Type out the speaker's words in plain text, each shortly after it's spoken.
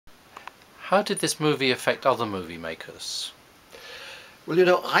How did this movie affect other movie makers? Well, you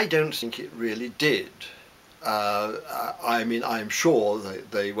know, I don't think it really did. I mean, I'm sure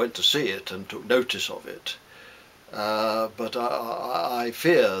they went to see it and took notice of it, but I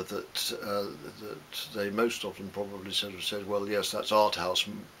fear that they most often probably sort of said, well, yes, that's art house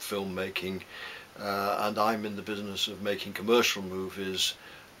filmmaking, and I'm in the business of making commercial movies,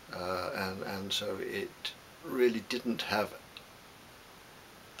 and so it really didn't have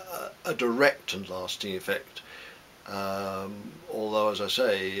a direct and lasting effect. Although, as I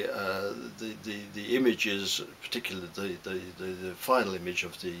say, the images, particularly the final image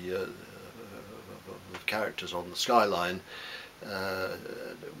of the characters on the skyline,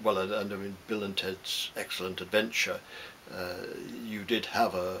 well, and I mean Bill and Ted's Excellent Adventure, you did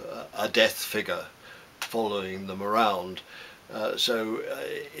have a death figure following them around. So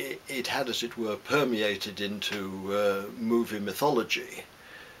it had, as it were, permeated into movie mythology.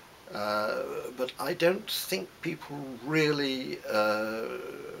 But I don't think people really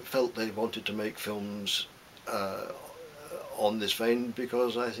felt they wanted to make films on this vein,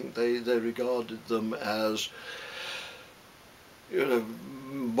 because I think they regarded them as, you know,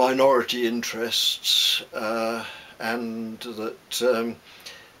 minority interests, and that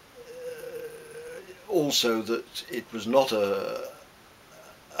also that it was not a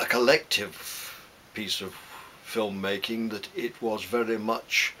collective piece of filmmaking, that it was very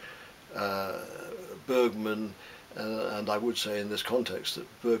much Bergman, and I would say in this context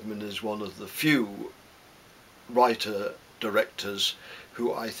that Bergman is one of the few writer-directors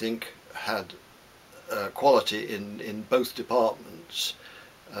who I think had quality in both departments,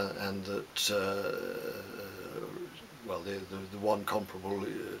 and that well, the one comparable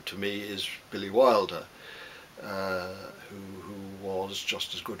to me is Billy Wilder, who was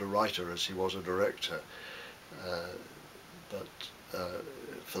just as good a writer as he was a director. But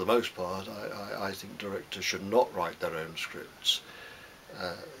for the most part, I think directors should not write their own scripts.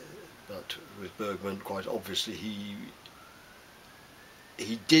 But with Bergman, quite obviously,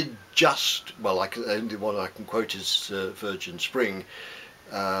 he did just, well, the only one I can quote is Virgin Spring.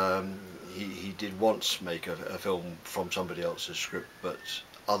 He did once make a film from somebody else's script, but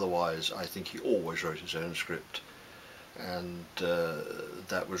otherwise I think he always wrote his own script, and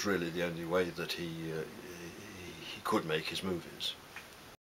that was really the only way that he could make his movies.